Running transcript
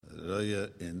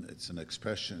It's an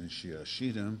expression in Shir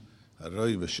Hashirim.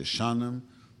 Haroy v'Shoshanim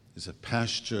is a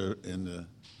pasture in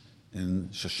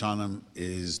Shoshanim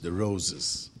is the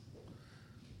roses.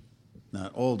 Now,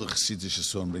 all the Chassidish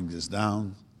Yisrael bring this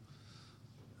down.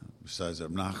 Besides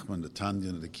Reb Nachman, the Tanya,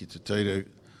 and the Kittutei Torah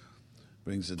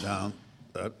brings it down.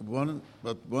 I want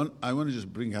to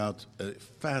just bring out a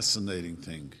fascinating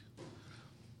thing.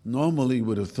 Normally,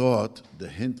 would have thought the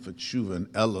hint for tshuva and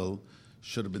Elul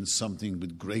should have been something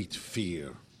with great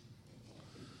fear.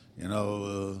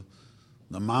 The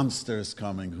monster is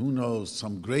coming. Who knows?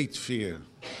 Some great fear.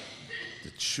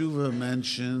 The tshuva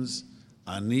mentions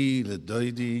ani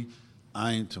ledoidi,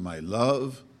 I am to my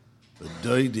love,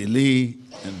 ledoidi li,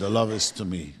 and the love is to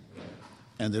me.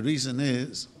 And the reason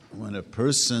is, when a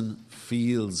person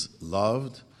feels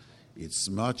loved, it's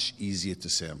much easier to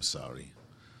say I'm sorry.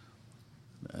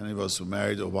 Any of us who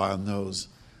married a while knows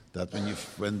that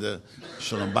when the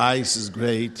shalom bayis is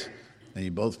great and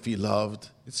you both feel loved,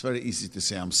 it's very easy to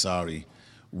say I'm sorry.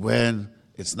 When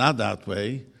it's not that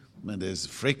way, when there's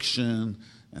friction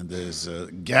and there's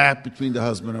a gap between the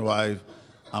husband and wife,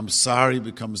 I'm sorry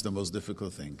becomes the most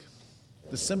difficult thing.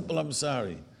 The simple I'm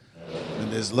sorry. When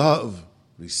there's love,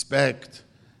 respect,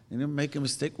 and you make a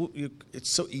mistake, it's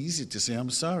so easy to say I'm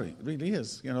sorry. It really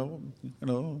is.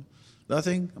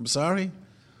 Nothing, I'm sorry.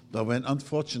 But when,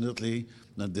 unfortunately,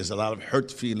 there's a lot of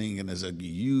hurt feeling and there's a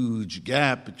huge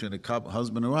gap between a couple,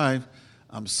 husband and wife,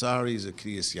 I'm sorry is a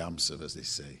kriyas yamsev, as they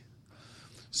say.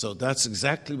 So that's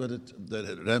exactly what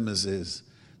the remez is,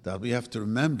 that we have to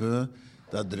remember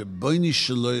that the Rebbeinu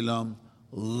Shalom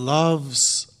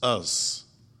loves us.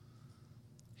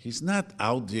 He's not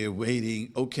out there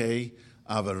waiting, okay,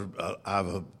 I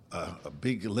have a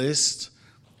big list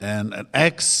and an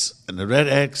X and a red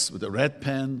X with a red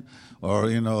pen, or,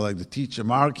 like the teacher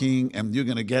marking, and you're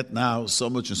going to get now so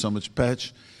much and so much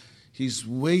patch. He's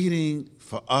waiting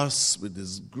for us with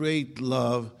this great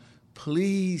love.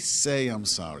 Please say I'm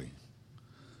sorry.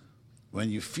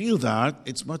 When you feel that,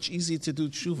 it's much easier to do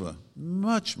tshuva.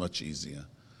 Much, much easier.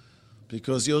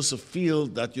 Because you also feel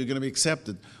that you're going to be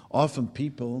accepted. Often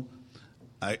people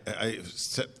are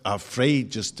afraid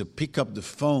just to pick up the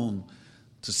phone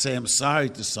to say I'm sorry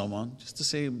to someone, just to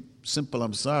say simple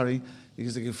I'm sorry,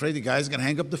 because they're afraid the guy's going to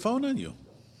hang up the phone on you.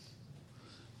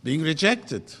 Being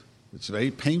rejected. It's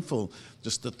very painful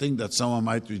just to think that someone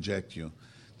might reject you.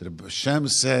 The Hashem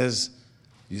says,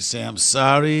 you say, I'm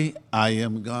sorry, I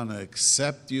am going to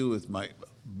accept you with my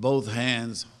both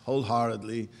hands,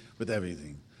 wholeheartedly, with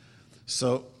everything.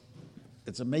 So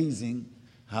it's amazing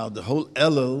how the whole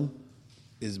Elul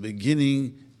is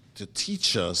beginning to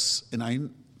teach us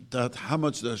that how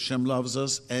much the Hashem loves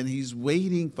us, and He's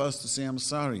waiting for us to say, I'm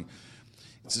sorry.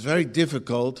 It's very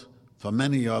difficult for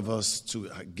many of us to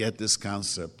get this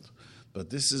concept. But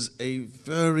this is a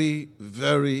very,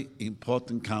 very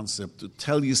important concept to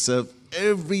tell yourself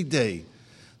every day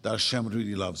that Hashem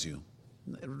really loves you.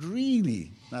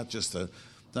 Really, not just it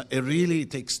really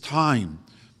takes time.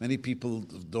 Many people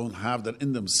don't have that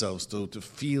in themselves to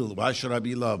feel, why should I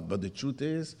be loved? But the truth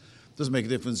is, it doesn't make a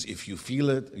difference if you feel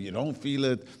it, or you don't feel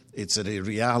it, it's a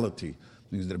reality.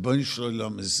 Because the Rebbeinu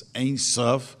Shalom is Ein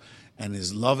Sof, and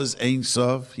His love is Ein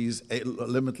Sof. He's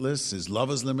limitless, His love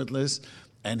is limitless.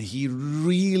 And He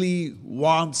really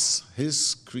wants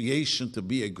His creation to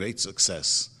be a great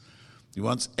success. He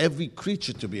wants every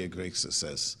creature to be a great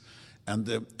success. And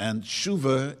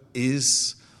tshuva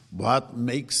is what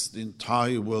makes the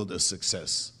entire world a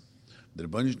success. The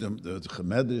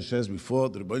Medrash says before,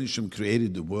 the Rebbeinu Shalom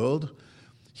created the world.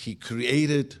 He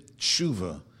created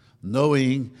tshuva,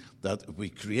 knowing that if we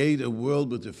create a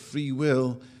world with a free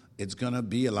will, it's going to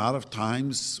be a lot of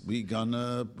times we're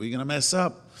gonna mess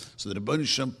up. So the Rebbeinu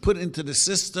Shalom put into the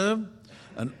system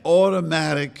an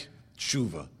automatic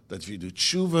tshuva. That if you do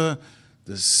tshuva,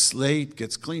 the slate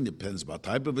gets clean. Depends what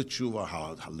type of a tshuva,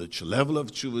 how much level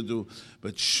of tshuva do.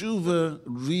 But tshuva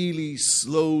really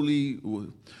slowly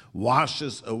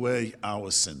washes away our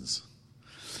sins.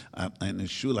 And in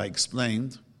Shul I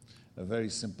explained a very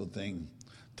simple thing.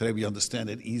 Today we understand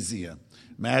it easier.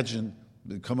 Imagine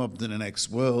we come up to the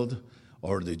next world,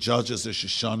 or the judges of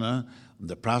Shoshana, and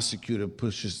the prosecutor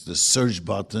pushes the search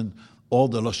button, all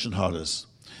the Lashon Haras.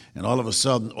 And all of a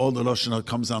sudden, all the Lashon Hara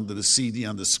comes onto the CD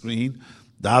on the screen.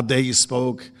 That day you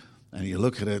spoke, and you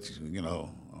look at it,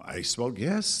 I spoke,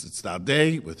 yes, it's that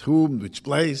day, with whom, which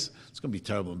place. It's going to be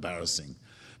terribly embarrassing.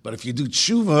 But if you do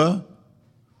tshuva,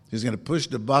 he's going to push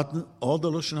the button, all the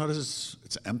Lashon Haras,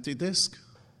 it's an empty disk.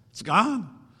 It's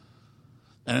gone.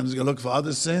 And he's going to look for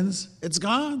other sins, it's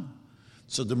gone.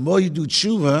 So the more you do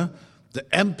tshuva, the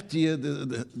emptier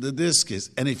the disk is.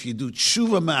 And if you do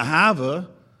tshuva ma'ahava,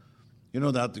 You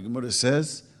know that the Gemara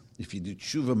says, if you do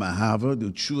tshuva mahava,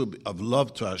 do tshuva of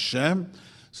love to Hashem,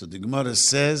 so the Gemara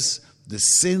says the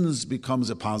sins becomes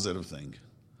a positive thing.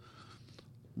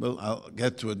 Well, I'll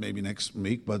get to it maybe next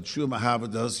week, but tshuva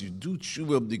mahava does, you do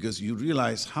tshuva because you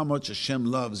realize how much Hashem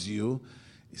loves you.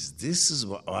 This is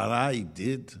what I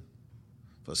did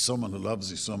for someone who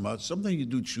loves you so much. Sometimes you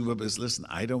do tshuva, but listen,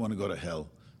 I don't want to go to hell.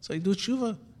 So you do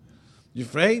tshuva. You're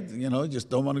afraid, you just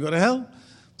don't want to go to hell.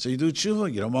 So you do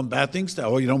tshuva. You don't want bad things to,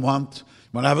 or you want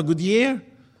to have a good year.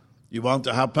 You want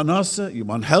to have panasa. You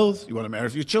want health. You want to marry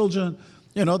for your children.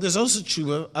 There's also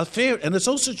tshuva, affair, and it's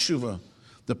also tshuva.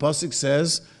 The pasuk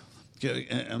says,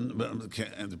 and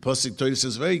the pasuk Torah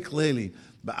says very clearly,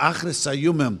 "Ba'achres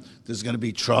sayumim," there's going to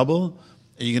be trouble,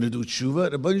 and you're going to do tshuva.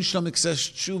 The Rebbeinu Shalom says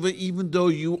tshuva, even though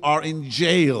you are in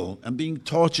jail and being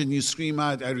tortured, and you scream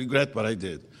out, "I regret what I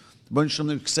did." The Rebbeinu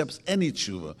Shalom accepts any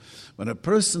tshuva. When a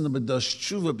person does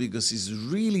tshuva because he's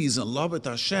in love with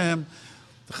Hashem,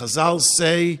 the Chazal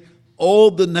say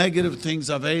all the negative things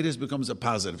of Eiris becomes a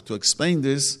positive. To explain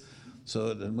this,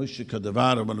 so the Moshe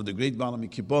Kadavara, one of the great Baal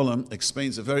HaMikibbolim,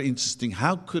 explains a very interesting,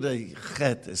 how could a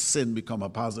chet, a sin, become a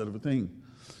positive thing?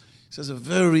 He says a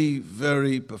very,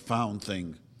 very profound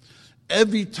thing.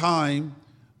 Every time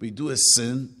we do a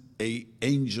sin, an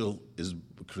angel is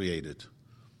created.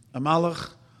 A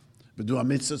malach, we do a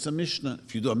mitzvah, it's a mishnah.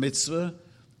 If you do a mitzvah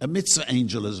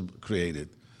angel is created.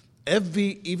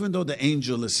 Even though the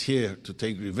angel is here to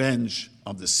take revenge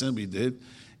of the sin we did,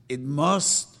 it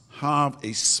must have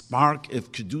a spark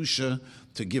of kedusha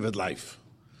to give it life.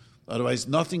 Otherwise,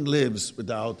 nothing lives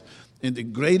without, in the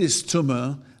greatest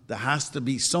tumor, there has to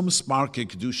be some spark of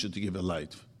kedusha to give it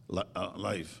life.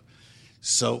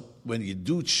 So when you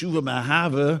do tshuva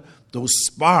mahava, those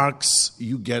sparks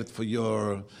you get for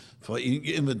your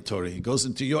inventory. It goes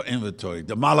into your inventory.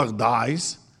 The malach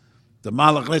dies. The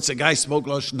malach lets a guy smoke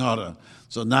lashon hara.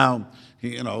 So now,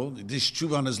 this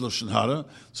tshuva on his lashon hara.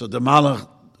 So the malach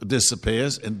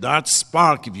disappears, and that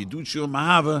spark, if you do tshuva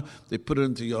mahava, they put it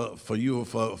into for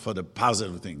the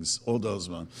positive things, all those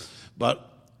ones.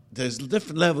 But there's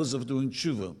different levels of doing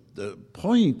tshuva. The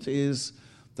point is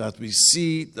that we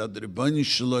see that the Rebbeinu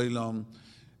Shalom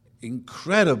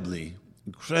incredibly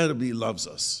loves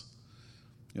us.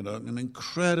 In an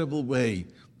incredible way,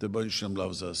 the Rebbeinu Shalom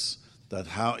loves us. That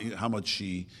how much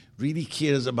He really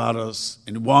cares about us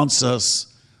and wants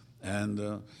us,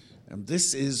 and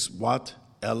this is what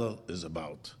Elul is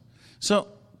about. So,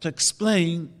 to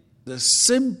explain the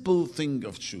simple thing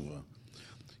of tshuva,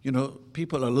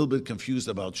 people are a little bit confused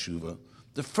about tshuva.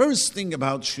 The first thing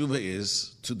about tshuva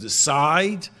is to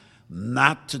decide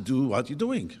not to do what you're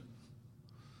doing.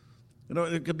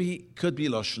 It could be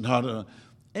lashon hara,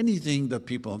 anything that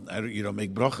people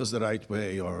make brachas the right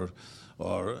way, or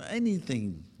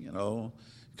anything. It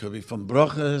could be from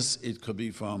brachas, it could be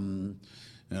from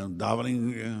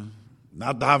davening,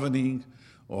 not davening,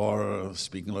 or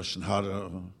speaking lashon hara,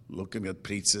 looking at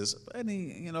pretzes,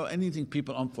 anything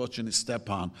people unfortunately step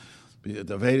on.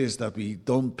 The various that we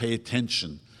don't pay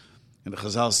attention, and the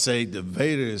Chazal say the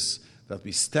various that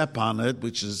we step on it,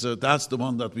 which is that's the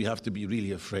one that we have to be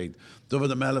really afraid. David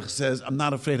the Melech says, "I'm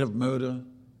not afraid of murder.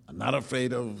 I'm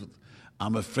afraid of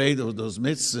those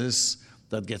mitzvahs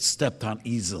that get stepped on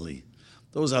easily.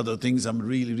 Those are the things I'm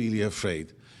really, really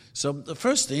afraid." So the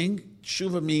first thing,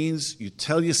 tshuva means you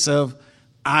tell yourself,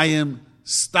 I am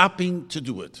stopping to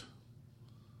do it.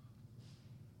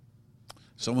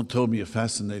 Someone told me a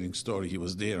fascinating story. He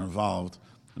was there involved,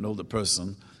 an older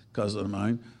person, cousin of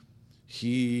mine.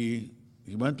 He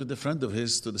went with a friend of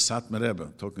his to the Satmar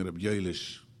Rebbe, talking about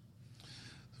Yoelish,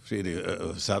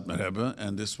 Satmar Rebbe,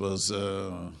 and this was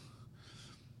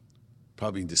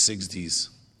probably in the 60s.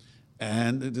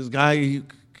 And this guy,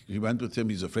 he went with him,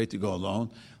 he's afraid to go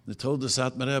alone. They told the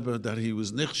Satmar Rebbe that he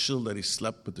was nichshel, that he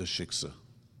slept with the shiksa.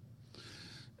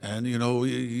 And, he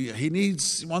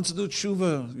wants to do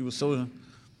tshuva. He was so,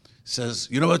 says,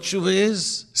 you know what tshuva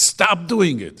is? Stop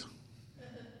doing it.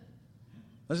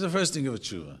 That's the first thing of a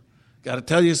tshuva. Got to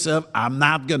tell yourself, I'm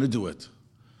not going to do it.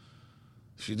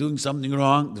 If you're doing something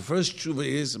wrong, the first tshuva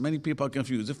is, many people are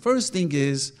confused. The first thing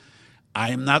is,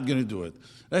 I am not going to do it.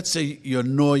 Let's say you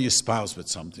annoy your spouse with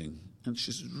something, and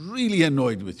she's really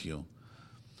annoyed with you.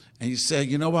 And you say,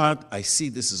 you know what, I see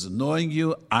this is annoying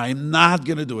you, I'm not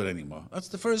going to do it anymore. That's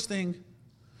the first thing.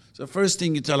 So the first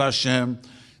thing you tell Hashem,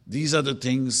 these are the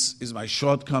things, is my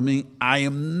shortcoming, I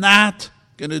am not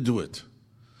going to do it.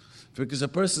 Because a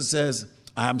person says,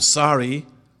 I'm sorry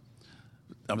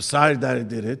that I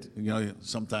did it.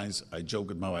 Sometimes I joke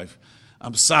with my wife,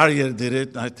 I'm sorry I did it.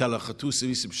 And I tell her, Chatusa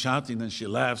visib shati, and then she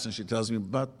laughs and she tells me,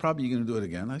 but probably you're going to do it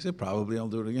again. I say, probably I'll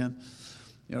do it again.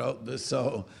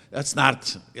 So that's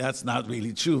not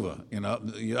really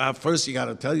tshuva. First you got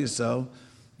to tell yourself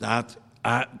that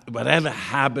whatever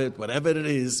habit, whatever it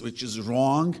is which is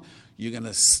wrong, you're going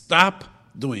to stop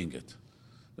doing it.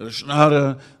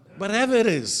 Whatever it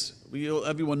is,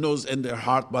 everyone knows in their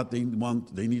heart what they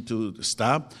want, they need to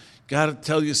stop. Got to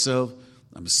tell yourself,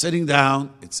 I'm sitting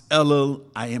down, it's Elul,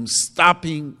 I am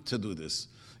stopping to do this.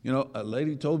 A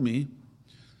lady told me,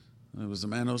 there was a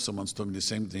man also once told me the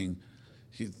same thing.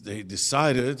 They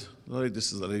decided,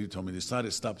 this is the lady told me, decided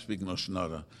to stop speaking Lashon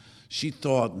Hara. She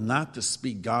thought not to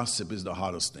speak gossip is the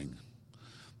hardest thing.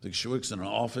 Like she works in an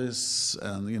office,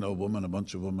 and a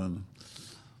bunch of women,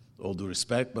 all due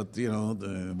respect, but the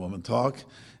woman talk,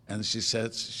 and she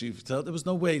said she felt there was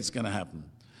no way it's going to happen.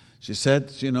 She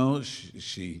said, she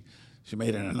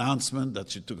made an announcement that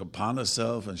she took upon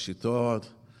herself, and she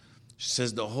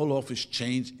says the whole office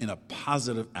changed in a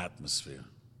positive atmosphere.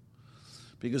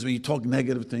 Because when you talk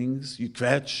negative things, you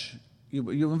kvetch,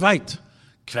 you invite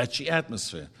kvetchy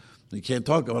atmosphere. You can't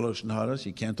talk about Lashon Hara.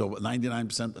 You can't talk about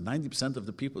 90% of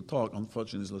the people talk,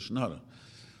 unfortunately, is Lashon Hara.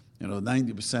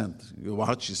 90%. You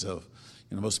watch yourself.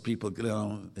 Most people, it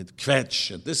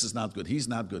kvetch, and this is not good, he's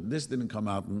not good, and this didn't come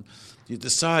out, and you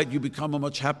decide you become a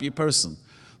much happier person.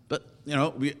 But,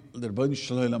 the Rebbeinu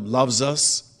Shalom loves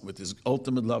us, with his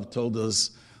ultimate love told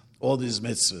us all these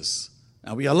mitzvahs.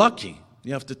 And we are lucky.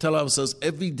 We have to tell ourselves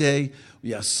every day,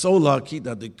 we are so lucky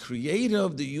that the creator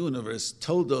of the universe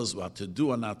told us what to do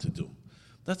or not to do.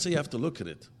 That's how you have to look at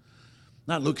it.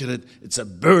 Not look at it, it's a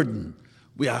burden.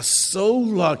 We are so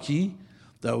lucky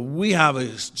that we have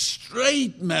a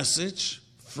straight message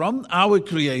from our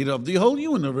creator of the whole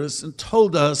universe and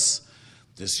told us,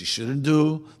 this you shouldn't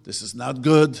do, this is not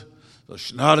good,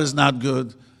 Lashon Hara is not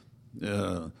good,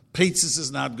 Pizzas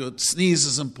is not good, sneeze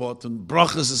is important,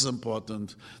 brachas is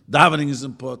important, davening is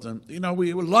important.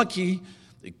 We were lucky,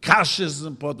 the kasha is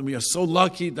important. We are so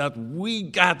lucky that we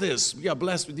got this. We are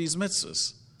blessed with these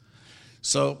mitzvahs.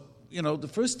 So, the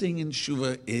first thing in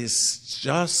Shuvah is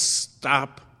just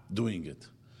stop doing it.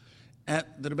 And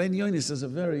the Rebbeinu Yonah says a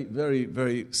very, very,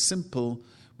 very simple,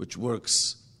 which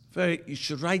works. You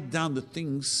should write down the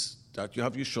things that you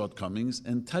have your shortcomings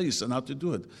and tell yourself how to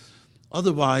do it.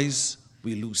 Otherwise,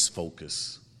 we lose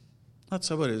focus. That's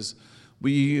how it is.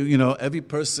 Every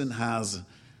person has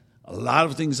a lot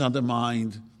of things on their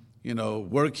mind,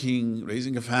 working,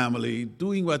 raising a family,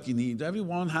 doing what you need.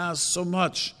 Everyone has so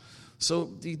much.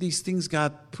 So these things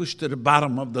got pushed to the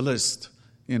bottom of the list.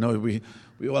 We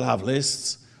all have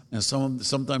lists, and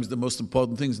sometimes the most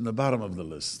important things in the bottom of the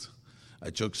list. I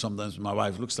joke sometimes with my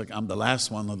wife, looks like I'm the last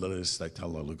one on the list. I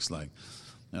tell her, looks like.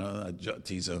 I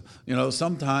tease her.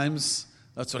 Sometimes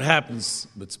that's what happens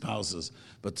with spouses.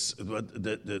 But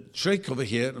the trick over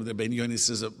here, the Ben Yoni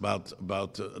says about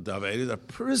David, a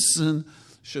person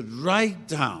should write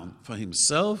down for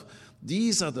himself,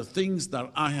 these are the things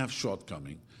that I have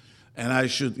shortcoming. And I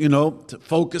should, to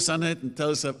focus on it and tell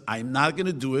yourself, I'm not going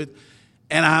to do it,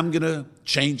 and I'm going to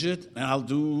change it, and I'll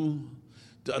do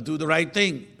the right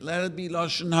thing. Let it be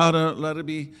Lashon Hara, let it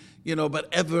be,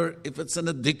 whatever. If it's an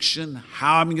addiction,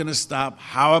 how I'm going to stop,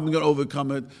 how I'm going to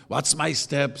overcome it, what's my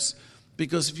steps.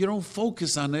 Because if you don't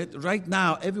focus on it, right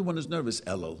now, everyone is nervous,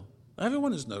 Elul.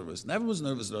 Everyone is nervous. And everyone's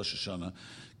nervous, Rosh Hashanah.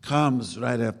 Comes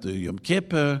right after Yom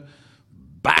Kippur,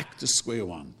 back to square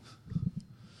one.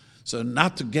 So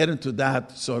not to get into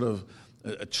that sort of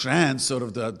a trance, sort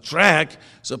of the track,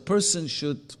 so a person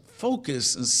should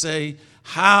focus and say,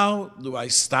 how do I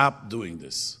stop doing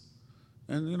this?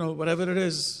 And, whatever it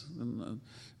is,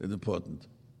 it's important.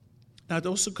 Now, it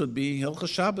also could be Hilchos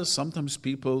Shabbos. Sometimes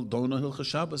people don't know Hilchos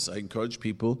Shabbos. I encourage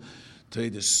people today.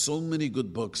 There's so many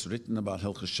good books written about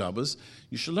Hilchos Shabbos.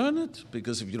 You should learn it,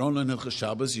 because if you don't learn Hilchos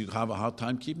Shabbos, you have a hard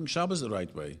time keeping Shabbos the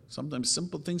right way. Sometimes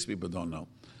simple things people don't know.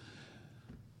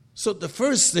 So the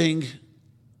first thing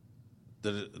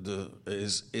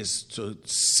is to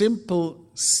simple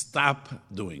stop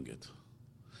doing it.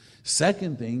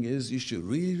 Second thing is you should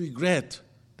really regret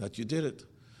that you did it.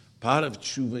 Part of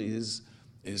tshuva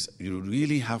is you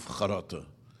really have charata.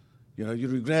 You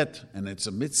regret, and it's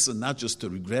a mitzvah not just to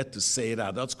regret, to say it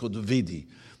out. That's called vidi.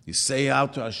 You say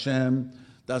out to Hashem.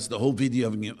 That's the whole vidi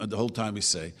of the whole time we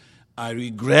say, I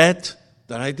regret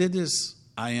that I did this.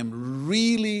 I am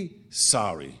really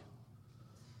sorry.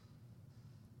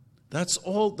 That's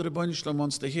all the Rebbeinu Shalom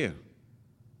wants to hear.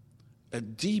 A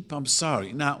deep, I'm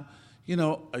sorry. Now,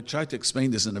 I try to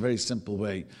explain this in a very simple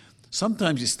way.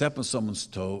 Sometimes you step on someone's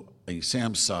toe and you say,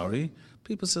 I'm sorry.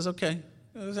 People says, okay,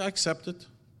 I accept it.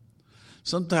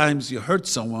 Sometimes you hurt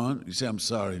someone, you say, I'm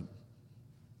sorry.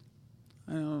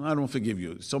 I don't forgive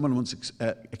you. Someone once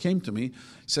came to me,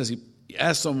 says He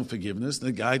asked someone forgiveness, and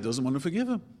the guy doesn't want to forgive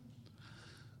him.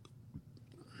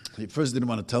 He first didn't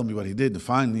want to tell me what he did, and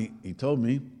finally he told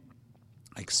me.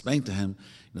 I explained to him,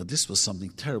 this was something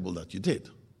terrible that you did.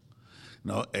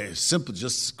 Simple,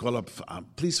 just call up,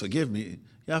 please forgive me.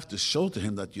 You have to show to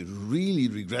him that you really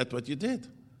regret what you did.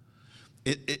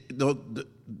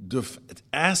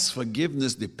 Ask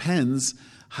forgiveness depends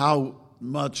how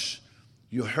much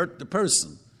you hurt the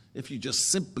person. If you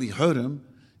just simply hurt him,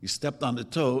 you stepped on the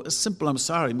toe, a simple "I'm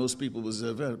sorry," most people was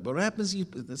but what happens?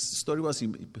 The story was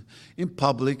in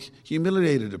public,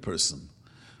 humiliated the person.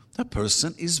 That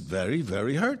person is very,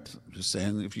 very hurt. Just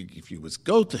saying, if you would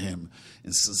go to him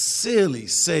and sincerely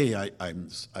say, I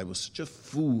was such a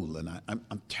fool, and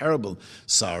I'm terrible,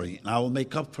 sorry, and I will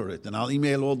make up for it, and I'll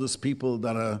email all those people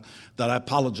that I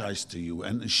apologize to you,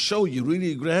 and show you really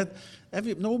regret.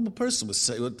 Every normal person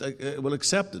will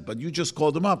accept it, but you just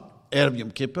called them up. Erev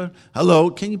Yom Kippur, hello,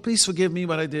 can you please forgive me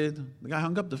what I did? The guy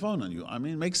hung up the phone on you. I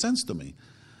mean, it makes sense to me.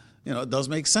 It does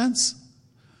make sense.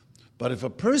 But if a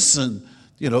person,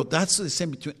 that's the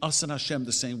same between us and Hashem,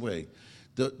 the same way.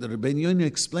 The Rebbeinu Yonah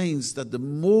explains that the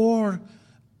more,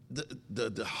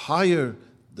 the higher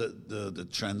the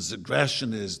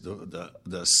transgression is,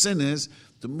 the sin is,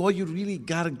 the more you really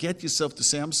got to get yourself to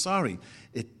say, I'm sorry.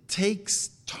 It takes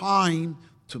time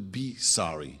to be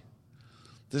sorry.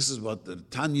 This is what the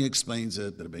Tanya explains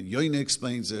it, the Rebbeinu Yonah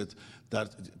explains it,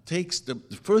 that it takes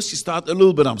first you start a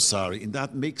little bit, I'm sorry, and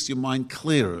that makes your mind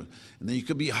clearer. And then you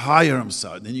can be higher, I'm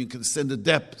sorry, and then you can send the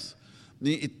depth.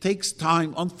 It takes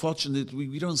time. Unfortunately,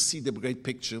 we don't see the great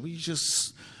picture. We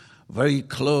just very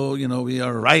close, we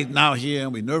are right now here,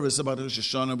 and we're nervous about Rosh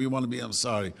Hashanah, we want to be, I'm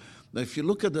sorry. But if you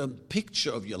look at the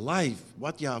picture of your life,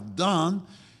 what you have done,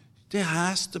 there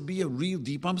has to be a real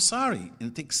deep I'm sorry.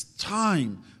 And it takes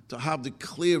time to have the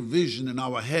clear vision in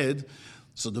our head.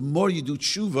 So the more you do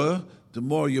tshuva, the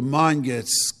more your mind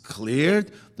gets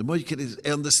cleared, the more you can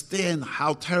understand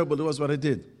how terrible it was what I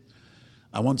did.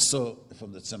 I once saw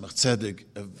from the Tzemach Tzedek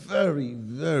a very,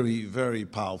 very, very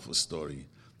powerful story.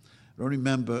 I don't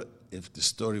remember if the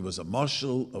story was a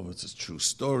marshal or if it's a true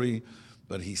story,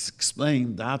 but he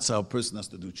explained that's how a person has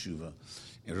to do tshuva.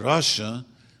 In Russia,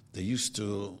 they used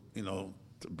to, to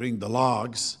bring the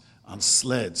logs on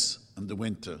sleds in the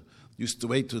winter. Used to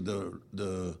wait till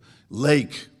the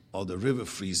lake or the river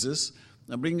freezes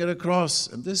and bring it across.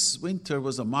 And this winter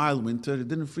was a mild winter. It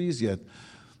didn't freeze yet.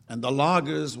 And the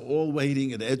loggers were all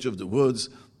waiting at the edge of the woods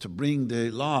to bring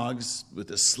the logs with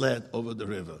a sled over the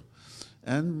river.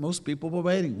 And most people were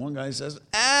waiting. One guy says,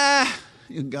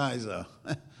 you guys are,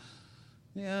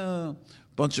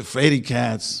 bunch of fraidy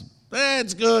cats.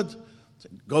 It's good. So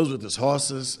he goes with his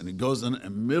horses, and he goes in the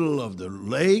middle of the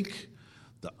lake.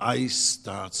 The ice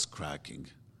starts cracking.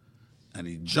 And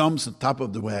he jumps on top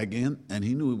of the wagon, and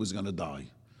he knew he was going to die.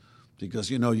 Because,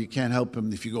 you can't help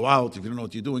him. If you go out, if you don't know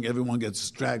what you're doing, everyone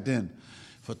gets dragged in.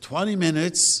 For 20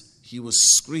 minutes, he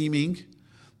was screaming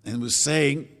and was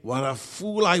saying, what a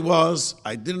fool I was.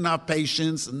 I didn't have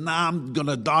patience, and now I'm going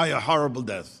to die a horrible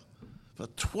death. For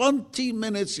 20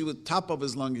 minutes, he was top of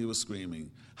his lung, he was screaming.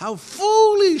 How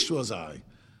foolish was I?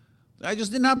 I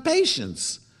just didn't have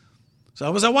patience. So I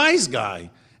was a wise guy,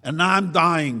 and now I'm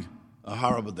dying a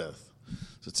horrible death.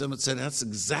 So Tzemach said, that's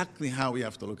exactly how we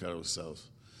have to look at ourselves.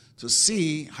 To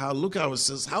see look at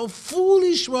ourselves, how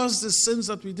foolish was the sins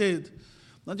that we did.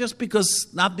 Not just because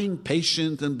not being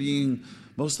patient and being,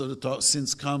 most of the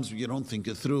sins comes, you don't think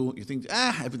it through. You think,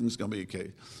 everything's going to be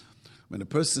okay. When a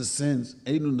person sins,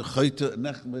 the riech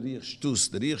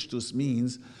shtus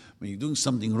means when you're doing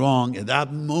something wrong, at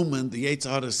that moment, the Yetzer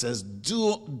Hara says,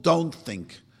 don't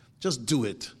think. Just do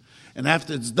it. And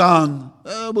after it's done,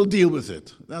 we'll deal with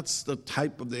it. That's the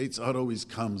type of the Yetzer Hara always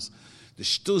comes. The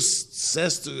shtus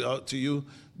says to you,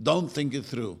 don't think it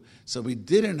through. So we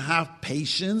didn't have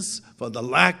patience. For the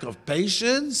lack of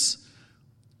patience,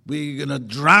 we're going to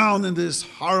drown in this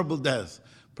horrible death.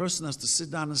 Person has to sit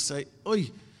down and say,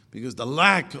 oi, because the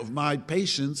lack of my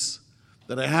patience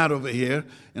that I had over here,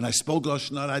 and I spoke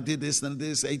Lashon Hara, I did this and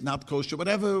this, ate not kosher,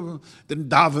 whatever, didn't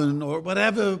daven, or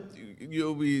whatever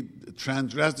we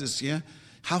transgressed this year,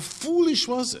 how foolish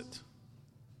was it?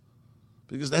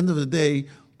 Because at the end of the day,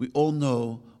 we all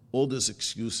know all those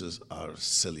excuses are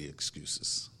silly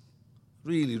excuses.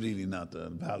 Really, really not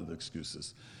valid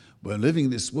excuses. We're living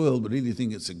in this world, we really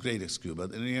think it's a great excuse,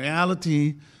 but in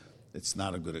reality, it's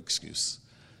not a good excuse.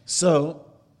 So,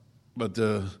 what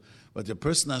the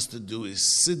person has to do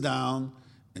is sit down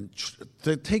and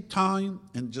take time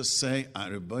and just say,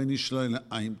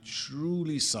 I'm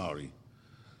truly sorry.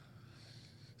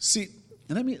 See,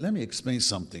 let me explain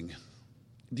something.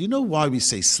 Do you know why we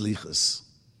say slichus?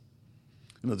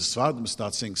 You know, the Sfardim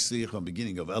start saying Slicha at the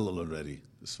beginning of Elul already,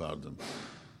 the Sfardim.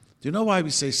 Do you know why we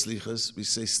say Slichas? We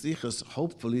say Slichas,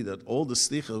 hopefully that all the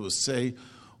Slichas will say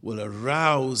will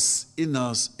arouse in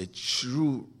us a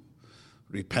true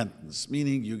repentance,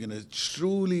 meaning you're going to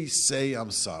truly say,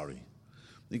 I'm sorry.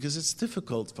 Because it's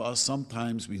difficult for us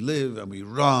sometimes. We live and we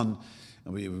run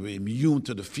and we're immune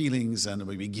to the feelings and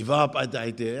we give up at the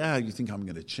idea, you think I'm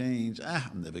going to change?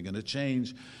 I'm never going to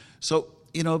change. So,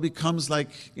 it becomes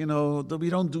like, that we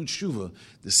don't do tshuva.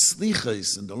 The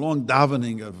slichas and the long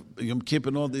davening of Yom Kippur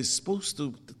and all this is supposed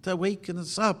to waken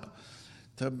us up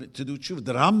to do tshuva.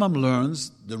 The Rambam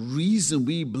learns the reason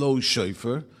we blow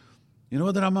shofar. You know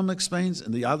what the Rambam explains?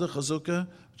 In the Yad Chazukah,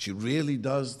 which he really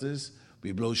does this,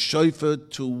 we blow shofar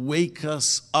to wake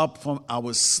us up from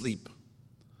our sleep.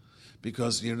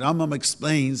 Because the Rambam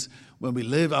explains when we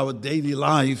live our daily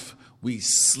life, we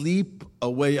sleep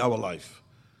away our life.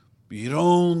 We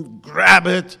don't grab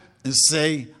it and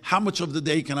say, how much of the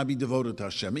day can I be devoted to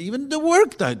Hashem? Even the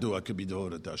work that I do, I could be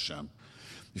devoted to Hashem.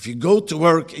 If you go to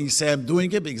work and you say, I'm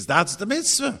doing it because that's the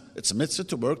mitzvah. It's a mitzvah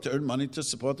to work, to earn money, to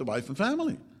support the wife and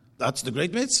family. That's the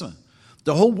great mitzvah.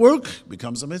 The whole work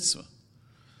becomes a mitzvah.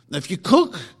 Now, if you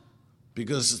cook,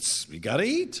 because we got to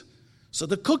eat, so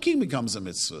the cooking becomes a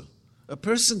mitzvah. A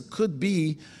person could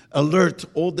be alert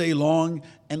all day long,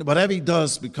 and whatever he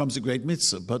does becomes a great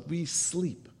mitzvah, but we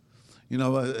sleep. In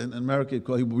America,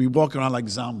 we walk around like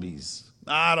zombies,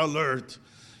 not alert.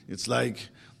 It's like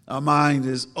our mind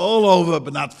is all over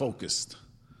but not focused.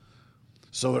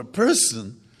 So a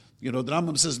person, the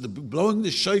Rambam says, blowing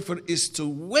the shofar is to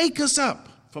wake us up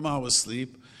from our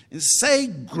sleep and say,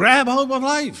 grab hold of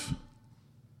life.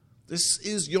 This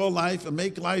is your life, and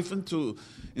make life into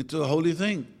a holy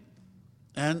thing.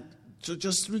 And to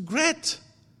just regret.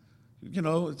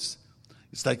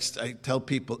 It's like I tell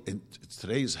people,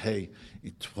 today's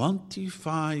in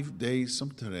 25 days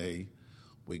from today,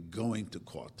 we're going to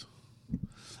court.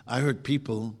 I heard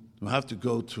people who have to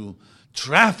go to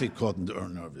traffic court and are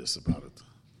nervous about it.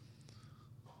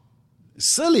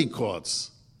 Silly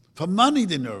courts. For money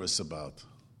they're nervous about.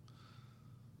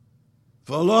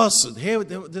 For a lawsuit. Here,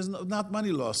 there's not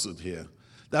money lawsuit here.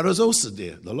 That is also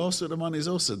there. The lawsuit of money is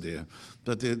also there.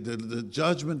 But the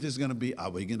judgment is going to be,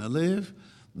 are we going to live?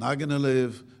 Not going to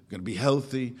live? Going to be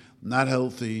healthy? Not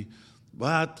healthy?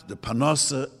 But the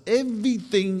panosa,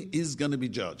 everything is going to be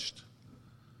judged.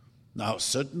 Now,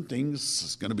 certain things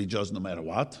is going to be judged no matter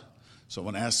what.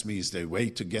 Someone asked me, is there a way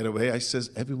to get away? I says,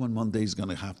 everyone one day is going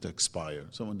to have to expire.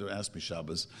 Someone asked me,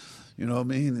 Shabbos, you know what I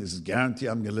mean? Is it guarantee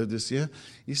I'm going to live this year?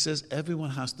 He says, everyone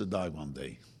has to die one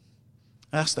day.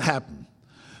 It has to happen.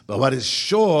 But what is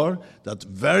sure, that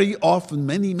very often,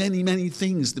 many, many, many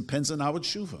things depends on our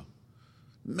tshuva.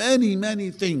 Many, many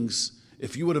things.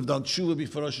 If you would have done tshuva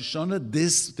before Rosh Hashanah,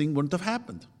 this thing wouldn't have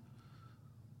happened.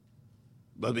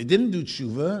 But we didn't do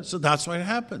tshuva, so that's why it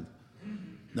happened.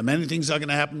 The many things are going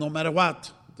to happen no matter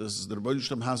what. This is the Rebbeinu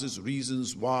Shalom has its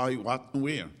reasons why, what, and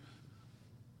where.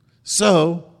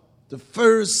 So, the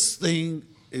first thing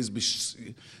is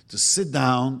to sit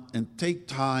down and take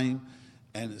time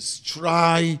and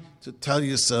try to tell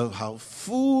yourself how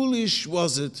foolish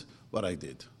was it what I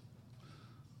did.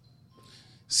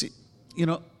 See,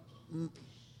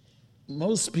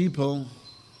 most people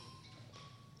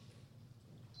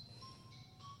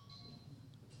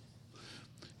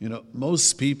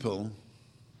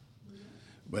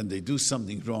when they do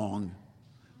something wrong,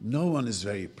 no one is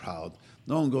very proud.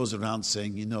 No one goes around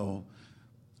saying,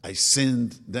 I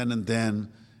sinned then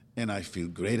and I feel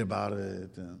great about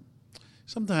it.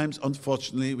 Sometimes,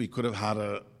 unfortunately, we could have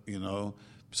had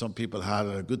some people had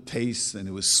a good taste and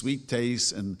it was sweet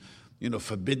taste and,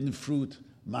 forbidden fruit.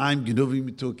 Ma'im Genuvi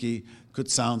Mituki could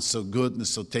sound so good and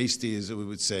so tasty as we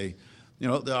would say.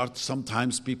 There are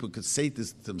sometimes people could say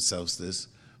this to themselves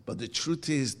but the truth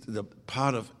is, the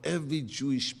part of every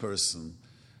Jewish person,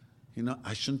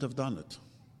 I shouldn't have done it.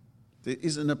 There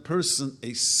is in a person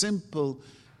a simple,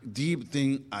 deep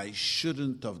thing, I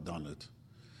shouldn't have done it.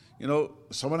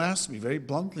 Someone asked me very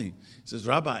bluntly, he says,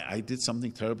 Rabbi, I did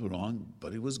something terribly wrong,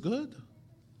 but it was good.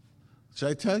 Should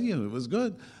I tell you, it was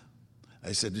good?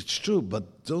 I said, it's true,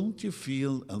 but don't you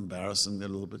feel embarrassing a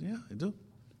little bit? Yeah, I do.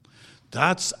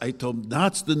 I told him,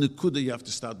 that's the nekuda you have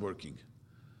to start working.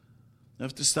 You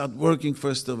have to start working,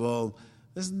 first of all.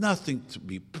 There's nothing to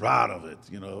be proud of it,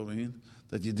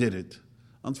 that you did it.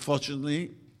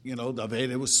 Unfortunately, the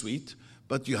Aveda was sweet,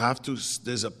 but you have to,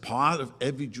 there's a part of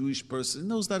every Jewish person who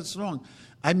knows that it's wrong.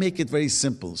 I make it very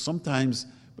simple. Sometimes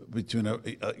between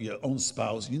your own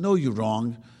spouse, you're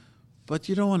wrong, but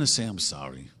you don't want to say, I'm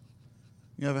sorry.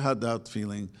 You ever had that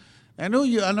feeling? I know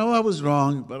I was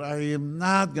wrong, but I am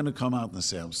not going to come out and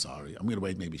say I'm sorry. I'm going to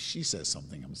wait. Maybe she says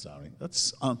something. I'm sorry.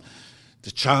 That's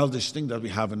the childish thing that we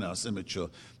have in us, immature.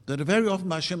 That very often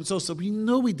by Hashem, it's also we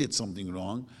know we did something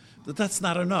wrong. That's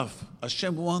not enough.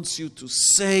 Hashem wants you to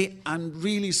say, I'm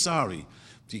really sorry.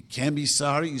 If you can't be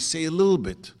sorry, you say a little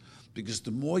bit. Because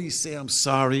the more you say, I'm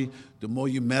sorry, the more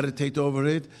you meditate over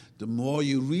it, the more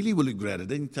you really will regret it.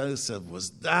 Then you tell yourself,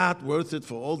 was that worth it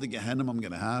for all the Gehenna I'm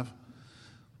going to have?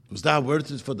 Was that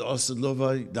worth it for the Osad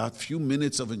Lovai? That few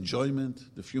minutes of enjoyment,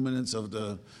 the few minutes of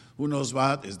the who knows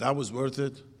what, that was worth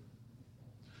it?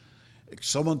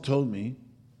 Someone told me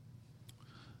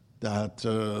that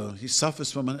he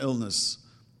suffers from an illness.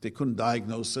 They couldn't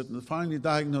diagnose it, and they finally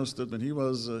diagnosed it when he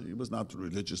was not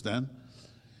religious then,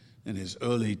 in his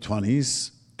early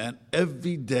 20s, and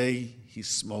every day he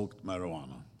smoked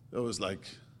marijuana. It was like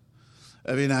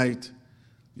every night,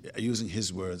 using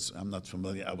his words, I'm not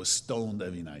familiar, I was stoned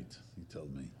every night, he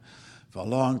told me, for a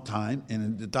long time.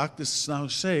 And the doctors now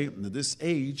say, at this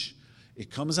age, it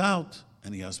comes out,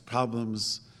 and he has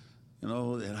problems. You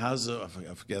know, it has I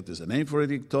forget there's a name for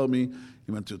it. He told me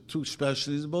he went to 2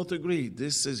 specialists, both agreed.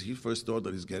 He first thought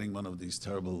that he's getting one of these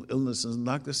terrible illnesses, and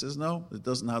the doctor says, no, it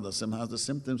doesn't have the symptoms. It has the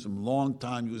symptoms from a long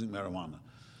time using marijuana.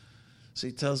 So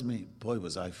he tells me, boy,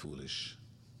 was I foolish.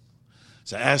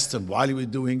 So I asked him, while you were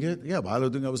doing it? Yeah, while I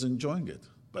was doing it, I was enjoying it.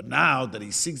 But now that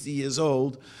he's 60 years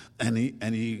old and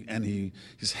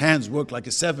his hands work like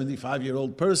a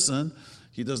 75-year-old person,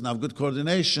 he doesn't have good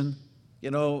coordination,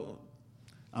 you know.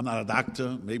 I'm not a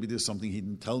doctor. Maybe there's something he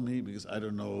didn't tell me because I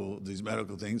don't know these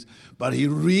medical things. But he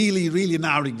really, really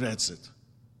now regrets it.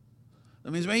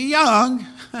 That means when he's young,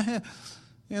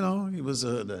 you know, he was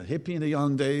the hippie in the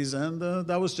young days, and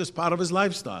that was just part of his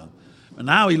lifestyle. And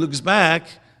now he looks back,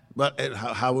 but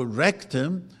how it wrecked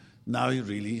him, now he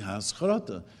really has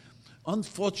charata.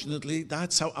 Unfortunately,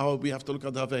 that's how we have to look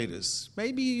at the Avedas.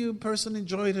 Maybe a person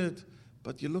enjoyed it,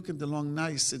 but you look at the long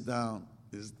night, sit down.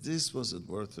 Was it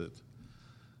worth it?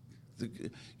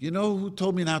 You know who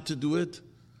told me not to do it?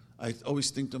 I always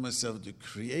think to myself, the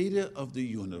creator of the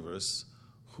universe,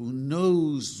 who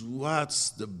knows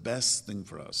what's the best thing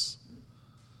for us.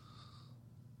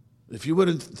 If you would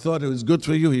have thought it was good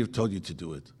for you, he would have told you to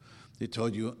do it. He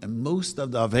told you, and most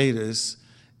of the Avedas,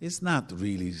 it's not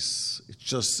really,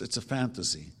 it's a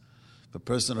fantasy. If a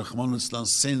person, Rahman al-Islam,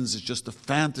 sins, it's just a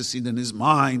fantasy in his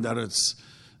mind that it's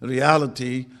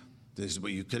reality. This is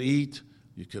what you could eat.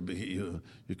 You could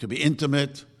be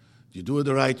intimate. You do it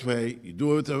the right way. You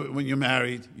do it when you're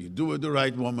married. You do it with the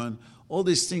right woman. All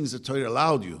these things the Torah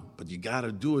allowed you, but you got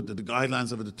to do it to the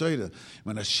guidelines of the Torah.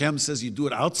 When Hashem says you do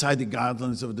it outside the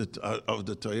guidelines of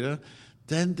the Torah,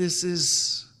 then this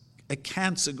is a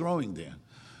cancer growing there.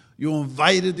 You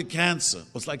invited the cancer.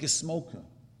 It's like a smoker.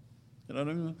 You know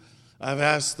what I mean? I've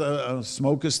asked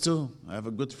smokers too. I have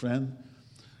a good friend,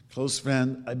 close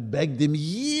friend. I begged him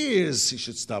years he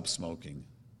should stop smoking.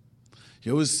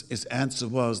 His answer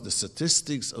was, the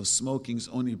statistics of smoking is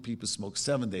only people smoke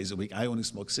 7 days a week. I only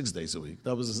smoke 6 days a week.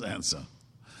 That was his answer.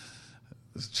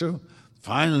 It's true.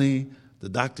 Finally, the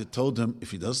doctor told him,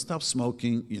 if he doesn't stop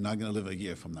smoking, you're not going to live a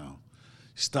year from now.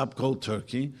 He stopped cold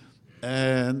turkey.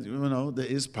 And, you know, there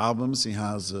is problems. He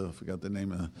has, I forgot the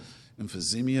name,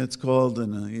 emphysema it's called.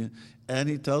 And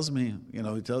he tells me,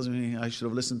 I should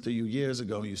have listened to you years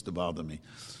ago. It used to bother me.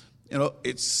 You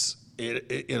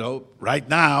know, right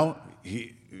now,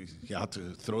 he had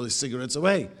to throw his cigarettes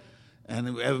away.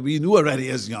 And we knew already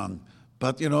as young.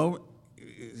 But, you know,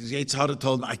 Yetzer Hara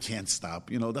told him, I can't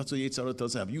stop. You know, that's what Yetzer Hara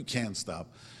tells him. You can't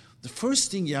stop. The first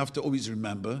thing you have to always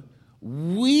remember,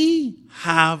 we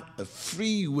have a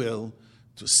free will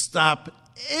to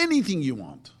stop anything you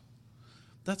want.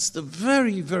 That's the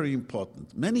very, very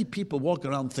important. Many people walk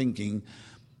around thinking,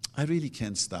 I really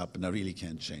can't stop and I really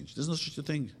can't change. There's no such a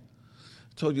thing.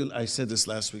 I said this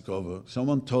last week over.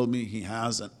 Someone told me he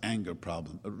has an anger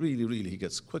problem. Really, he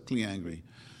gets quickly angry.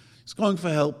 He's going for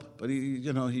help, but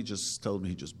he just told me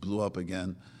he just blew up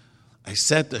again. I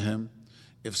said to him,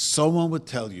 if someone would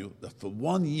tell you that for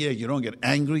 1 year you don't get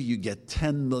angry, you get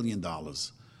 $10 million,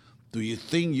 do you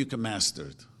think you can master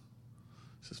it?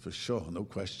 He says, for sure, no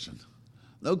question.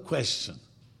 No question.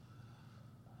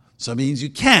 So it means you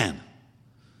can.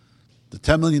 The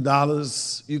 $10 million,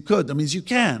 you could. That means you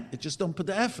can. It just don't put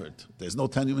the effort. There's no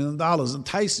 $10 million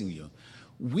enticing you.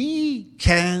 We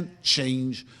can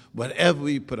change whatever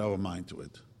we put our mind to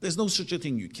it. There's no such a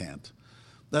thing you can't.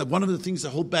 That one of the things that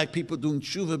hold back people doing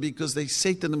tshuva because they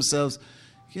say to themselves,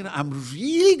 I'm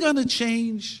really going to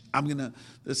change.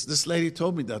 This lady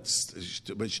told me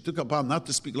that when she took upon not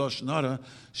to speak Lashon Hara,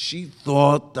 she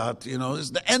thought that, it's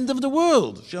the end of the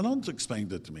world. She alone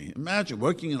explained it to me. Imagine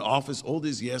working in an office all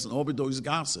these years and always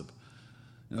gossip.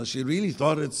 She really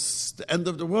thought it's the end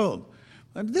of the world.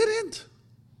 But it didn't.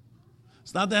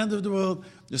 It's not the end of the world.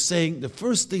 They're saying the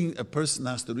first thing a person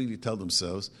has to really tell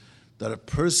themselves, that a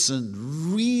person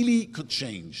really could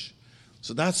change.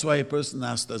 So that's why a person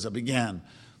has to, as I began,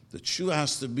 the tshuva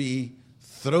has to be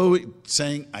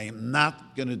saying, I am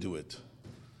not going to do it.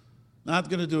 Not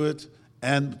going to do it.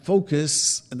 And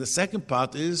focus. And the second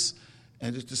part is,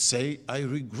 and to say, I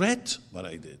regret what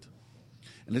I did.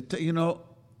 And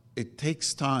it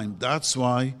takes time. That's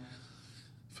why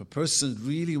if a person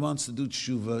really wants to do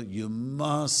tshuva, you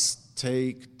must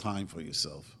take time for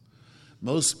yourself.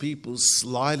 Most people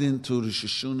slide into Rosh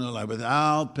Hashanah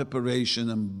without preparation,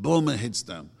 and boom, it hits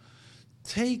them.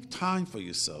 Take time for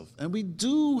yourself. And we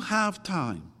do have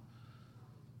time.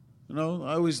 I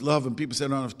always love when people say I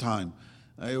don't have time.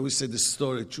 I always say this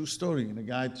story, a true story. And a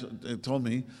guy told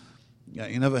me,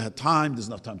 he never had time. There's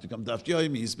enough time to come to Daf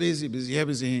Yomi. He's busy.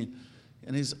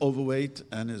 And he's overweight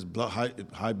and his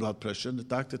high blood pressure. And the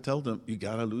doctor told him, you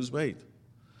got to lose weight.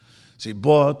 So he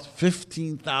bought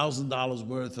 $15,000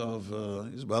 worth of,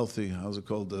 he's wealthy,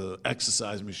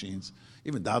 exercise machines.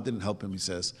 Even that didn't help him, he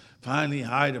says. Finally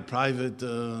hired a private,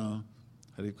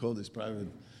 private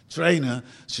trainer.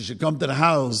 She should come to the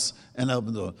house and help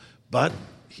him. But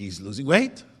he's losing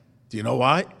weight. Do you know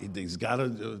why?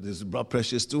 His blood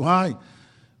pressure is too high.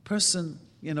 Person,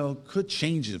 could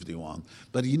change it if they want.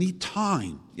 But you need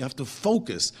time. You have to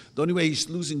focus. The only way he's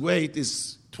losing weight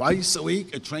is twice a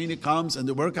week, a trainer comes and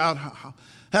they work out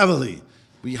heavily.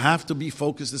 We have to be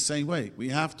focused the same way. We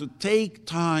have to take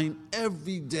time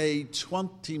every day,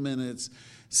 20 minutes,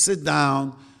 sit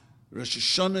down. Rosh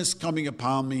Hashanah is coming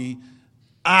upon me.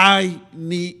 I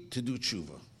need to do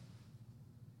tshuva.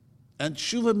 And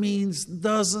tshuva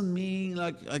doesn't mean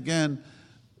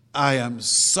I am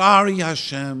sorry,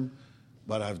 Hashem,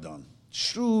 what I've done.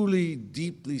 Truly,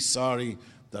 deeply sorry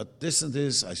that this and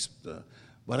this,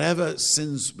 whatever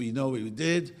sins we know we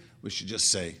did, we should just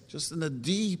say, just in a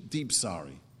deep, deep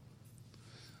sorry.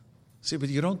 See, but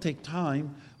you don't take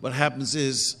time. What happens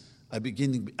is, I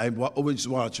always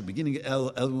watch, at the beginning,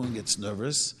 everyone gets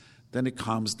nervous, then it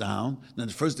calms down. Then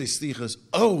the first day slichas,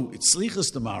 it's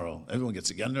slichas tomorrow. Everyone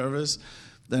gets again nervous.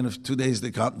 Then if 2 days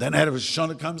they come, then Erev Rosh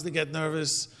Hashanah comes, they get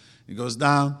nervous. It goes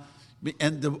down.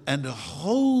 And the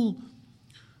whole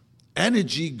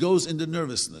energy goes into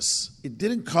nervousness. It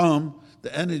didn't come.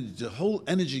 The whole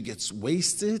energy gets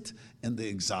wasted in the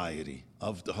anxiety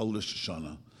of the whole Rosh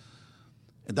Hashanah.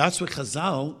 And that's what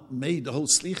Chazal made the whole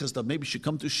slichas, that maybe you should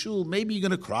come to shul. Maybe you're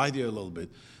going to cry there a little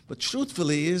bit. But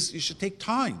truthfully you should take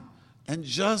time and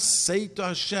just say to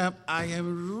Hashem, I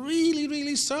am really,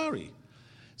 really sorry.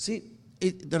 See,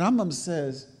 the Rambam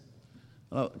says,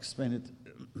 I'll explain it.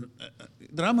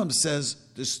 The Rambam says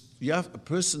a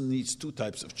person needs two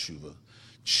types of tshuva.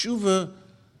 Tshuva,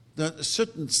 there are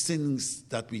certain things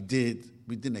that we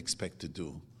didn't expect to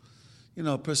do.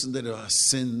 A person did a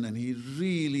sin and he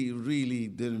really, really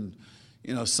didn't,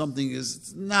 something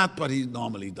is not what he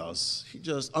normally does. He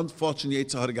just, unfortunately,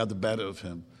 Yetzer Hara got the better of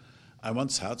him. I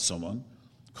once had someone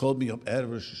called me up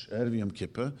Erev Yom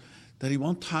Kippur that he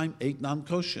one time ate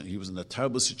non-kosher. He was in a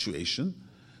terrible situation.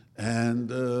 And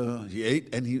he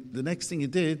ate, and the next thing he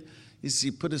did is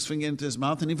he put his finger into his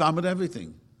mouth and he vomited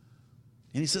everything.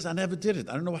 And he says, I never did it.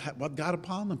 I don't know what got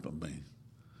upon him from me.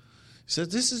 He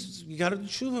says, you got to do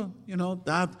tshuva.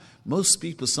 That most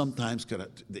people sometimes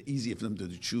the easier for them to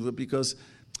do tshuva because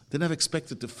they never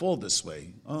expected to fall this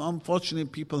way. Unfortunately,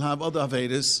 people have other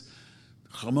avedas.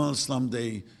 Islam,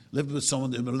 they lived with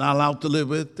someone they were not allowed to live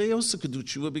with. They also could do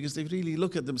tshuva because they really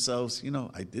look at themselves.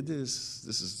 I did this.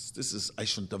 This is. I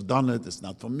shouldn't have done it. It's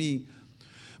not for me.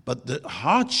 But the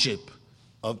hardship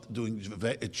of doing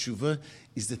tshuva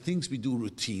is the things we do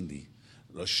routinely.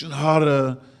 Rosh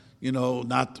Hashanah,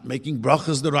 not making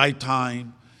brachas the right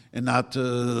time, and not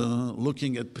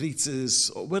looking at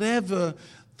pritzes or whatever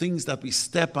things that we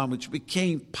step on, which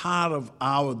became part of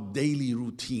our daily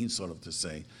routine, sort of to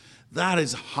say. That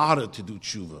is harder to do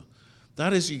tshuva.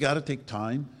 That is, you got to take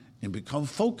time and become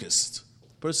focused.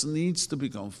 The person needs to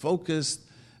become focused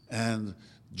and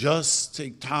just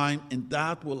take time, and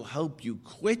that will help you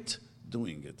quit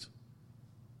doing it.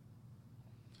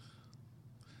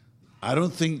 I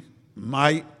don't think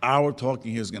my hour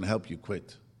talking here is going to help you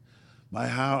quit. I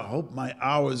hope my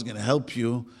hour is going to help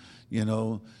you.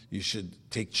 You should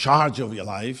take charge of your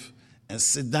life and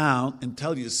sit down and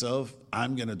tell yourself,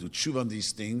 I'm going to do tshuva on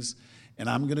these things, and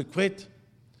I'm going to quit.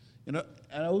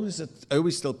 And I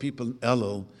always tell people in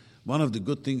Elul, one of the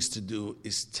good things to do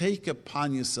is take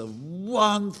upon yourself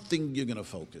one thing you're going to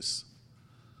focus.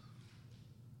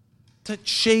 To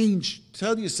change,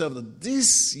 tell yourself that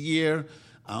this year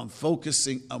I'm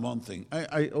focusing on one thing.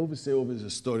 I always say a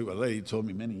story what a lady told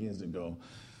me many years ago.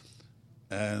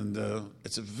 And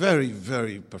it's a very,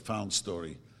 very profound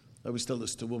story. I always tell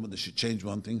this to a woman that she changed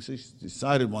one thing. So she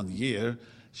decided one year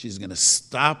she's going to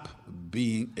stop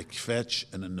being a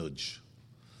kvetch and a nudge.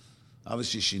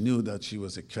 Obviously, she knew that she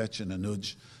was a kvetch and a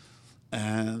nudge.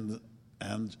 And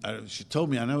she told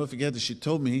me, I'll never forget it, she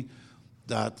told me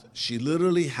that she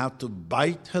literally had to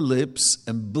bite her lips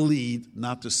and bleed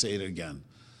not to say it again.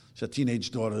 She had teenage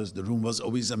daughters. The room was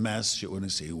always a mess. She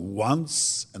wouldn't say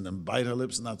once and then bite her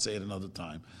lips and not say it another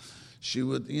time. She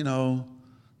would,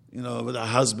 with her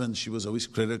husband, she was always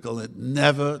critical. And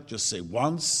never just say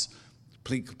once,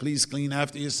 please clean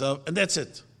after yourself, and that's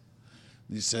it.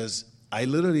 And he says, I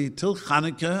literally, till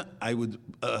Hanukkah, I would,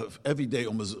 every day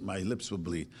almost my lips would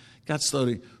bleed. Got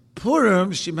started.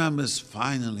 Purim, she remembers,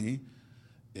 finally,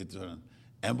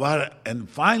 and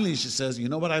finally she says, you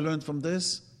know what I learned from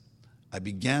this? I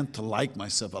began to like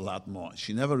myself a lot more.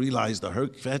 She never realized that her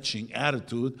kvetching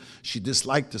attitude, she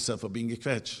disliked herself for being a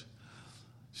kvetch.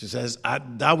 She says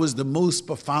that was the most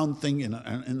profound thing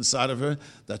inside of her,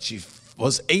 that she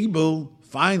was able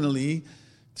finally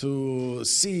to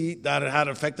see that it had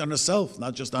an effect on herself,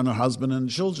 not just on her husband and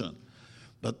children.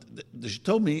 But she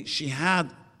told me she had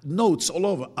notes all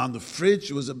over. On the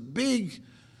fridge was a big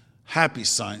happy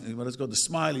sign, what is called the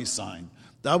smiley sign.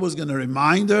 That was going to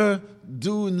remind her,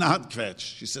 do not kvetch.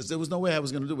 She says, there was no way I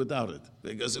was going to do without it,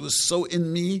 because it was so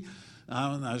in me.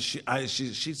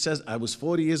 She says, I was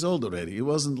 40 years old already. It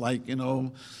wasn't like,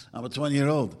 I'm a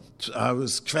 20-year-old. I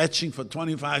was kvetching for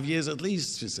 25 years at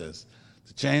least, she says,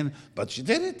 to change. But she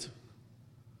did it.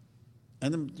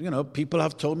 And, people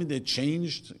have told me they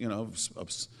changed.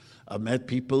 I've met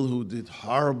people who did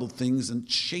horrible things and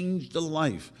changed their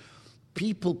life.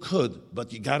 People could,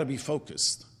 but you got to be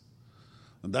focused.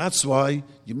 And that's why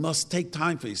you must take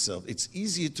time for yourself. It's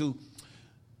easier to,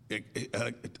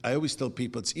 I always tell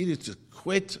people, it's easier to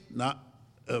quit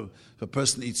if a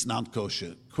person eats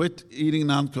non-kosher. Quit eating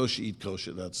non-kosher, eat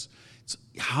kosher. It's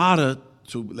harder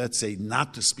to, let's say,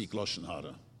 not to speak Lashon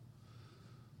Hara.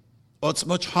 Or it's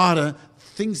much harder,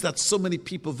 things that so many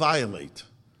people violate.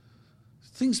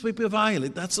 Things people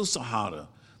violate, that's also harder.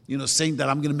 Saying that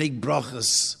I'm going to make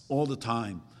brachas all the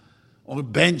time. Or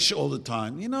bench all the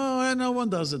time. No one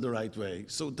does it the right way.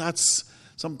 So that's,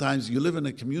 sometimes you live in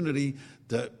a community,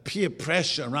 the peer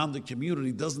pressure around the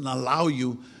community doesn't allow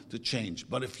you to change.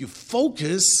 But if you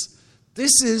focus,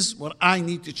 this is what I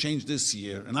need to change this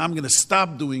year, and I'm going to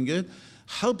stop doing it,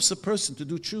 helps a person to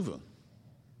do tshuva.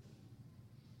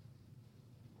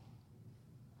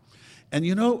 And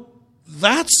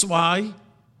that's why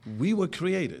we were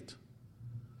created.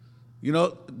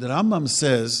 The Rambam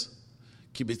says,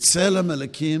 Kibitzelem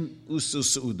Elokim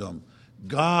usus udom.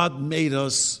 God made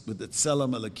us with the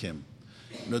Tzelem Elokim.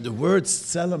 The word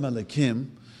Tzelem Elokim,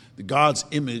 the God's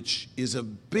image, is a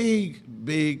big,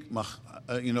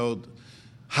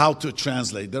 how to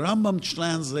translate. The Rambam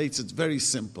translates it very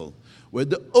simple. We're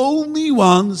the only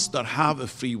ones that have a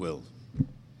free will.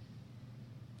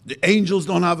 The angels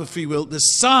don't have a free will. The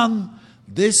sun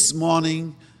this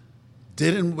morning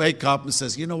didn't wake up and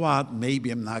says, you know what,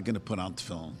 maybe I'm not going to put on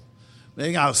film.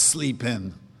 Maybe I'll sleep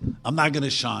in. I'm not going to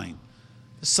shine.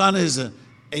 The sun is I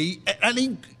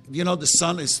think, the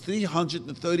sun is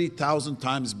 330,000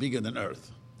 times bigger than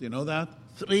Earth. Do you know that?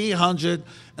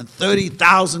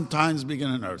 330,000 times bigger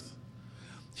than Earth.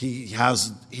 He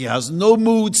has no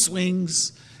mood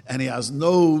swings, and he has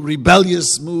no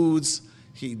rebellious moods.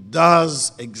 He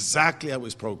does exactly how he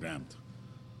was programmed.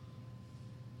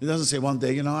 He doesn't say one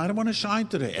day, I don't want to shine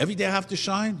today. Every day I have to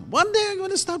shine. One day I'm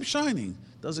going to stop shining.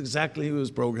 Does exactly how it was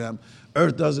programmed.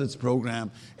 Earth does its program.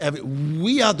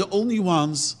 We are the only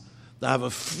ones that have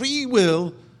a free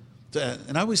will.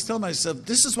 And I always tell myself,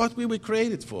 this is what we were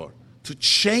created for. To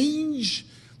change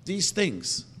these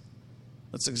things.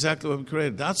 That's exactly what we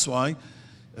created. That's why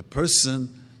a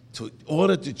person, in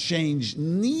order to change,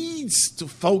 needs to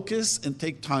focus and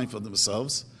take time for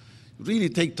themselves. Really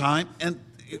take time and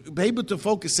be able to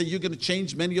focus, say you're going to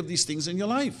change many of these things in your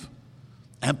life.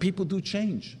 And people do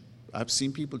change. I've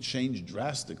seen people change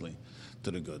drastically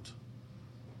to the good.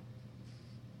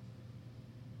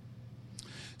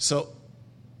 So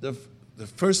the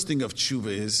first thing of tshuva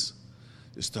is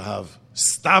to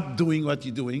stop doing what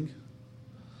you're doing.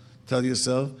 Tell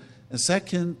yourself. And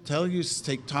second,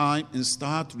 take time and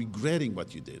start regretting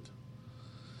what you did.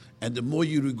 And the more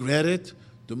you regret it,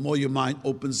 the more your mind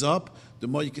opens up, the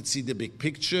more you can see the big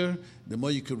picture, the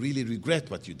more you could really regret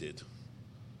what you did.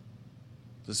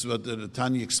 This is what the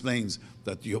Tanya explains,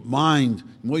 that your mind,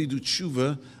 the more you do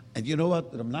tshuva, and you know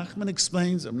what Rav Nachman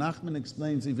explains? Rav Nachman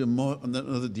explains even more,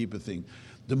 another deeper thing.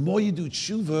 The more you do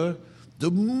tshuva, the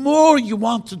more you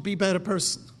want to be a better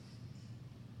person.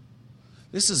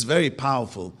 This is very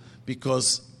powerful,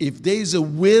 because if there's a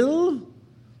will,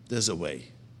 there's a way.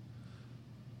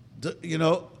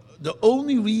 The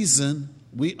only reason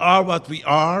we are what we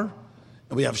are,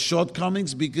 and we have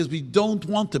shortcomings, because we don't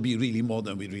want to be really more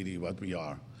than what we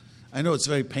are. I know it's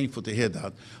very painful to hear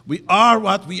that. We are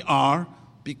what we are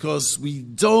because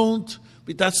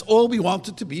that's all we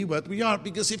wanted to be, what we are.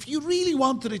 Because if you really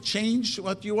wanted to change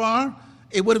what you are,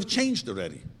 it would have changed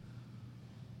already.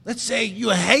 Let's say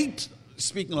you hate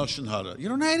speaking Lashon Hara. You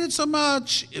don't hate it so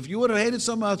much. If you would have hated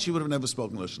so much, you would have never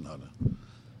spoken Lashon Hara.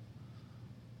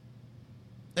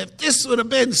 If this would have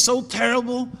been so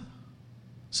terrible,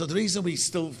 so the reason we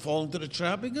still fall into the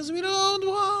trap, because we don't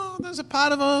want, there's a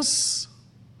part of us.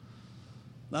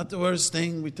 Not the worst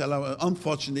thing we tell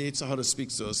unfortunately, Yetzer Hara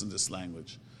speaks to us in this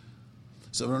language.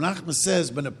 So Rav Nachman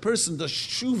says, when a person does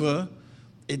tshuva,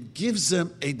 it gives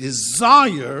them a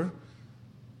desire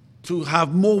to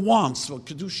have more wants for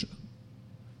Kedusha.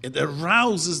 It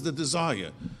arouses the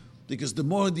desire. Because the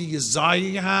more the desire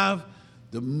you have,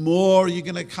 the more you're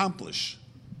going to accomplish.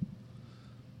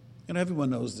 And everyone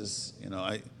knows this.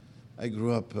 I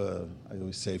grew up, I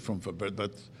always say from birth,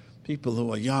 but people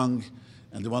who are young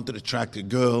and they wanted to attract a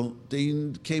girl,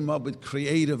 they came up with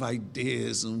creative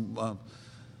ideas and,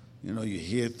 you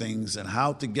hear things and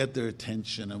how to get their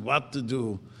attention and what to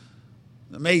do.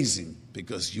 Amazing,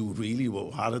 because you really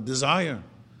had a desire.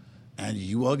 And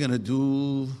you are going to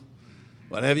do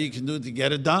whatever you can do to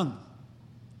get it done.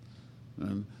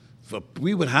 And if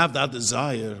we would have that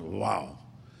desire, wow.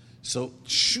 So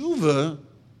tshuva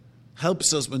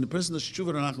helps us, when the person does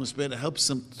tshuva and it helps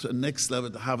them to the next level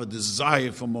to have a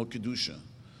desire for more kedusha.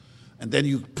 And then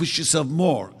you push yourself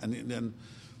more, and then,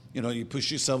 you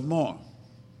push yourself more.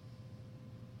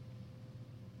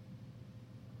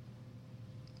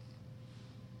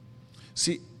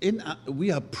 See,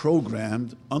 we are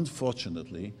programmed,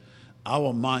 unfortunately,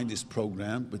 our mind is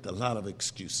programmed with a lot of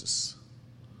excuses.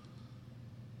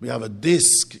 We have a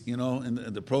disc, in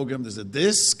the program there's a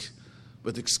disc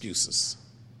with excuses.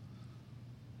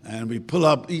 And we pull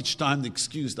up each time the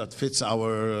excuse that fits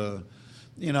our,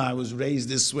 I was raised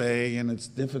this way and it's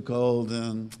difficult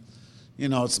and,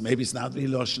 maybe it's not really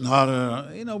Lashon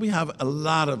Hara. We have a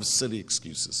lot of silly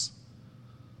excuses.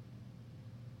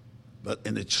 But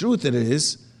in the truth it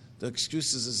is, the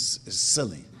excuses is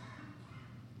silly.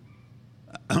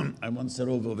 I once said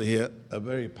over here a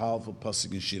very powerful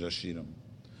pasuk in Shir HaShirim.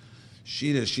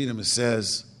 Shir HaShirim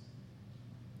says,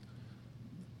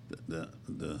 the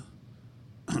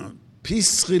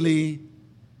Pischili,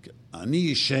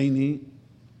 Ani Yisheni,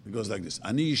 it goes like this,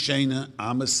 Ani Yishena,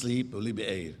 I'm asleep, Uli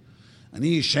Be'er.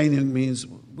 Ani Yishena means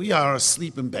we are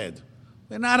asleep in bed.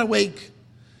 We're not awake.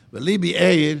 Uli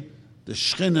Be'er, the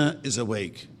Shechina is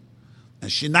awake.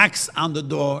 And she knocks on the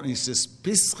door and he says,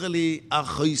 Pischeli,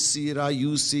 Achoisi,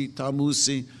 Rayusi,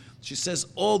 Tamusi. She says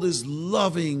all these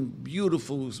loving,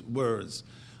 beautiful words.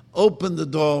 Open the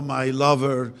door, my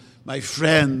lover, my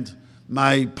friend,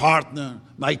 my partner,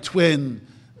 my twin.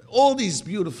 All these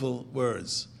beautiful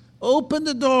words. Open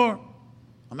the door.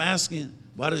 I'm asking,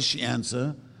 what does she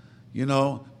answer?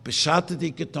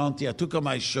 Beshatati ketanti, I took off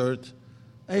my shirt.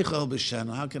 Eichel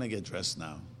b'shenu, how can I get dressed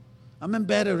now? I'm in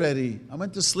bed already. I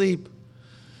went to sleep.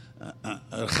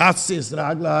 Chatzis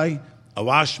raglai. I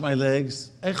washed my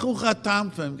legs.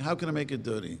 How can I make it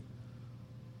dirty?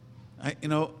 I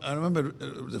remember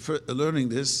learning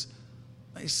this.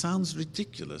 It sounds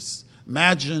ridiculous.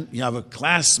 Imagine you have a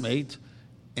classmate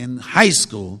in high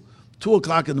school,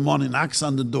 2:00 in the morning, knocks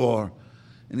on the door,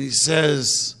 and he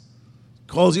says,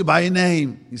 calls you by your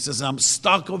name. He says, I'm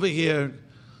stuck over here.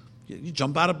 You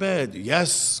jump out of bed.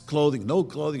 Yes, clothing, no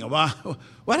clothing.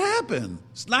 What happened?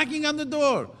 He's knocking on the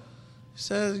door. He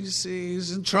says, you see,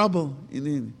 he's in trouble.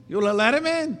 You'll let him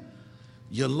in.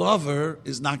 Your lover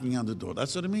is knocking on the door.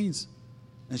 That's what it means.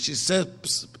 And she says,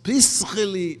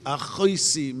 Pischili,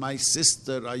 Achoisi, my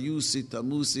sister, Ayusi,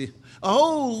 Tamusi. A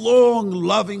whole long,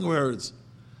 loving words.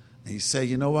 And he said,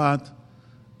 you know what?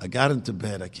 I got into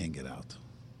bed. I can't get out.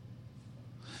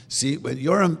 See, when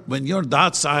you're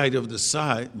that side of the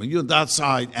side, when you're that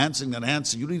side answering that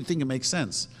answer, you don't even think it makes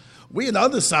sense. We on the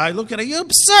other side look at it, you're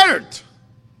absurd.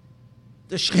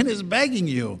 The Shekhinah is begging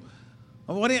you.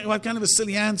 What kind of a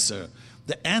silly answer?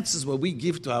 The answers what we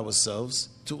give to ourselves,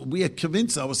 we are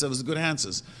convinced ourselves are good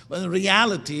answers. But in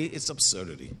reality, it's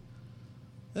absurdity.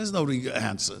 There's no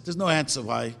answer. There's no answer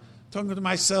why. Talking to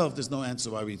myself, there's no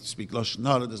answer why we speak Lashon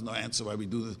Hara. There's no answer why we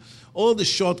do this. All the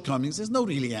shortcomings, there's no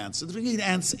really answer. The real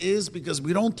answer is because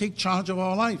we don't take charge of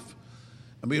our life.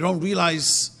 And we don't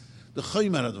realize the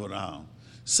Chaymer Advorah.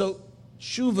 So,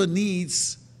 Tshuva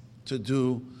needs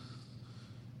to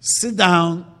sit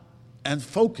down and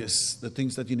focus the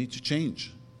things that you need to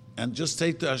change. And just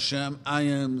say to Hashem, I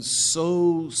am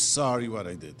so sorry what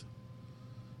I did.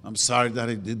 I'm sorry that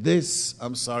I did this.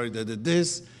 I'm sorry that I did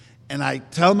this. And I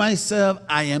tell myself,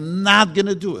 I am not going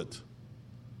to do it.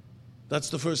 That's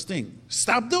the first thing.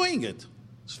 Stop doing it.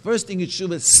 The first thing you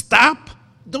should is stop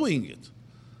doing it.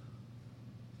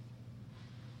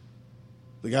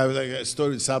 The guy with that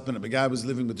story that's happening, the guy was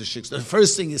living with the sheikhs. The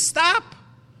first thing is stop.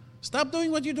 Stop doing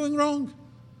what you're doing wrong.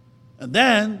 And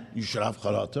then you should have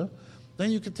charata.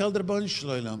 Then you can tell the Rebbeinu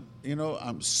Shalom,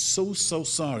 I'm so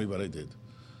sorry what I did.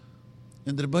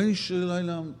 And the Rebbeinu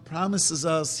Shalom promises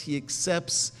us he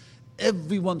accepts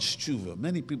everyone's tshuva.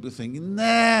 Many people think,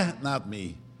 nah, not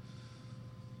me.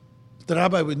 The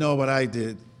rabbi would know what I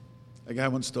did. A guy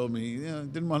once told me,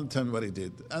 didn't want to tell me what he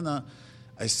did. And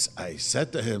I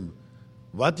said to him,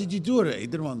 what did you do? He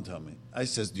didn't want to tell me. I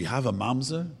says, do you have a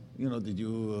mamzer? Did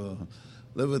you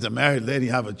live with a married lady,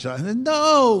 have a child? Said,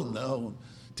 no.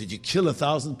 Did you kill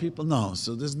 1,000 people? No.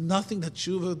 So there's nothing that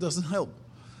tshuva doesn't help.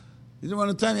 He didn't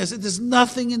want to tell me. I said, there's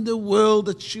nothing in the world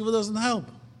that tshuva doesn't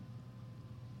help.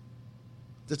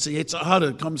 That's a Yetzer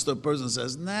Hara comes to a person and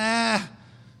says, nah,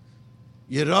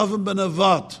 Yeravim ben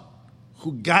Avat,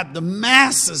 who got the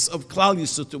masses of Klal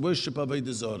Yisrael to worship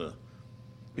Avodah Zarah.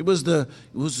 It was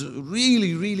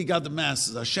really, really got the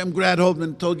masses. Hashem grabbed hold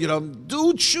and told Yeravim,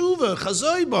 do tshuva,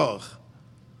 chazoi bach.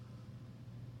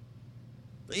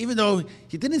 Even though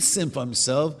he didn't sin for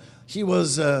himself, he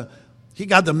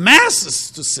got the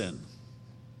masses to sin.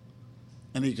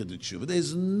 And he could do tshuva.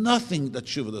 There's nothing that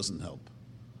tshuva doesn't help.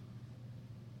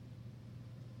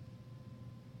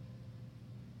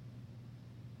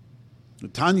 The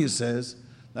Tanya says,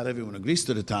 not everyone agrees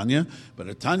to the Tanya, but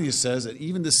the Tanya says that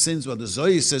even the sins where the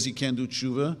Zohar says you can't do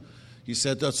tshuva, he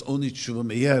said that's only tshuva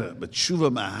meyera. But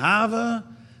tshuva mahava,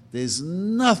 there's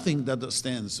nothing that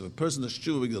stands. If a person does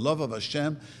tshuva with the love of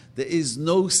Hashem, there is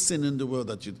no sin in the world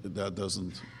that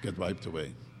doesn't get wiped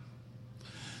away.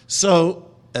 So,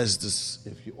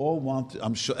 if you all want to,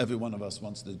 I'm sure every one of us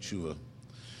wants to do tshuva.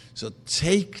 So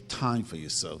take time for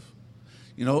yourself.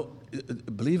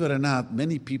 Believe it or not,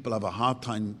 many people have a hard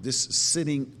time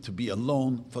sitting to be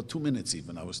alone for 2 minutes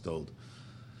even, I was told.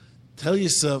 Tell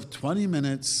yourself 20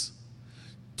 minutes,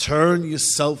 turn your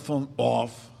cell phone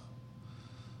off.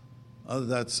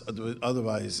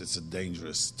 Otherwise, it's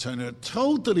dangerous. Turn it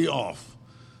totally off.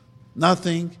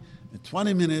 Nothing. In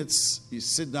 20 minutes, you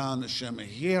sit down, Hashem,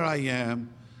 here I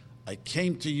am. I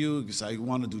came to you because I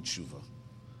want to do tshuva.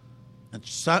 And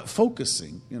start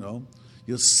focusing,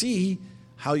 You'll see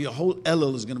how your whole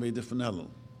Elul is going to be a different Elul.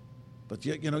 But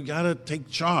you got to take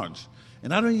charge. And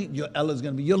not only your Elul is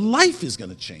going to be, your life is going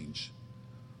to change.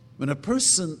 When a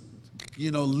person,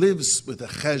 lives with a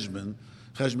cheshbon,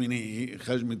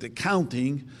 the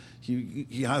accounting,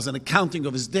 he has an accounting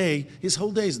of his day, his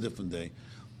whole day is a different day.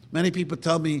 Many people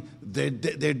tell me their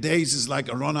days is like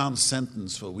a run-on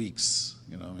sentence for weeks.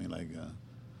 A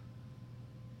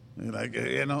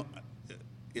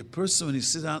person, when he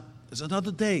sits down, it's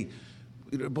another day.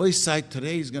 Boy's side,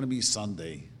 today is going to be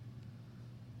Sunday.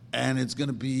 And it's going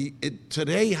to be,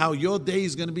 today, how your day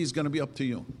is going to be up to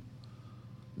you.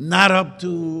 Not up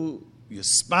to your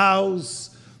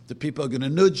spouse, the people are going to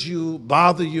nudge you,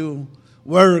 bother you,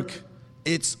 work.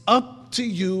 It's up to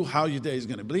you how your day is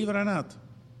going to be. Believe it or not.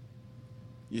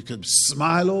 You could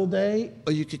smile all day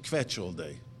or you could kvetch all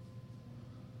day.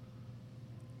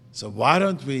 So why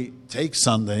don't we take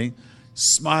Sunday,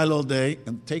 smile all day,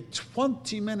 and take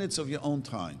 20 minutes of your own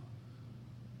time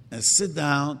and sit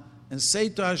down and say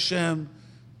to Hashem,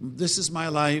 this is my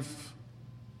life.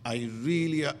 I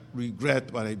really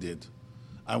regret what I did.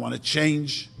 I want to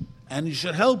change, and you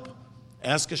should help.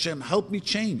 Ask Hashem, help me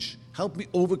change. Help me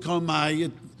overcome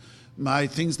my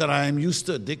things that I am used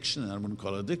to, addiction. I wouldn't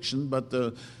call it addiction, but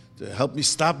to help me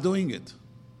stop doing it.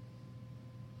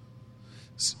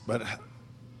 But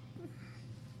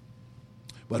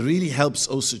what really helps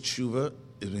also tshuva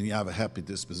is when you have a happy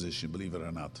disposition, believe it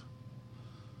or not.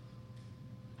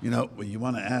 When you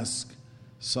want to ask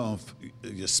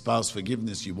your spouse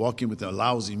forgiveness, you walk in with a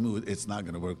lousy mood, it's not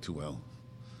going to work too well.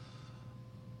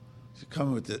 If you come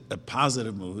in with a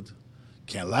positive mood,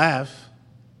 can't laugh,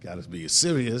 got to be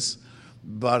serious,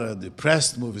 but a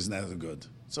depressed mood is never good.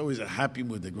 It's always a happy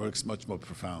mood that works much more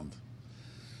profound.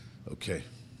 Okay.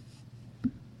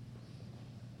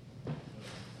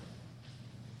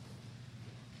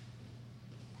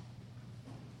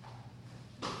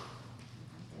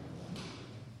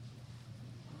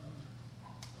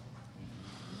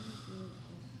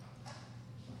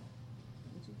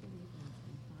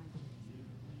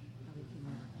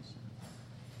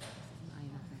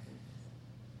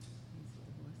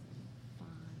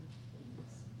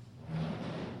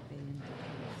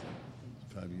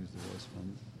 divorced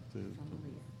from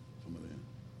From Malia.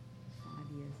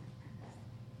 5 years.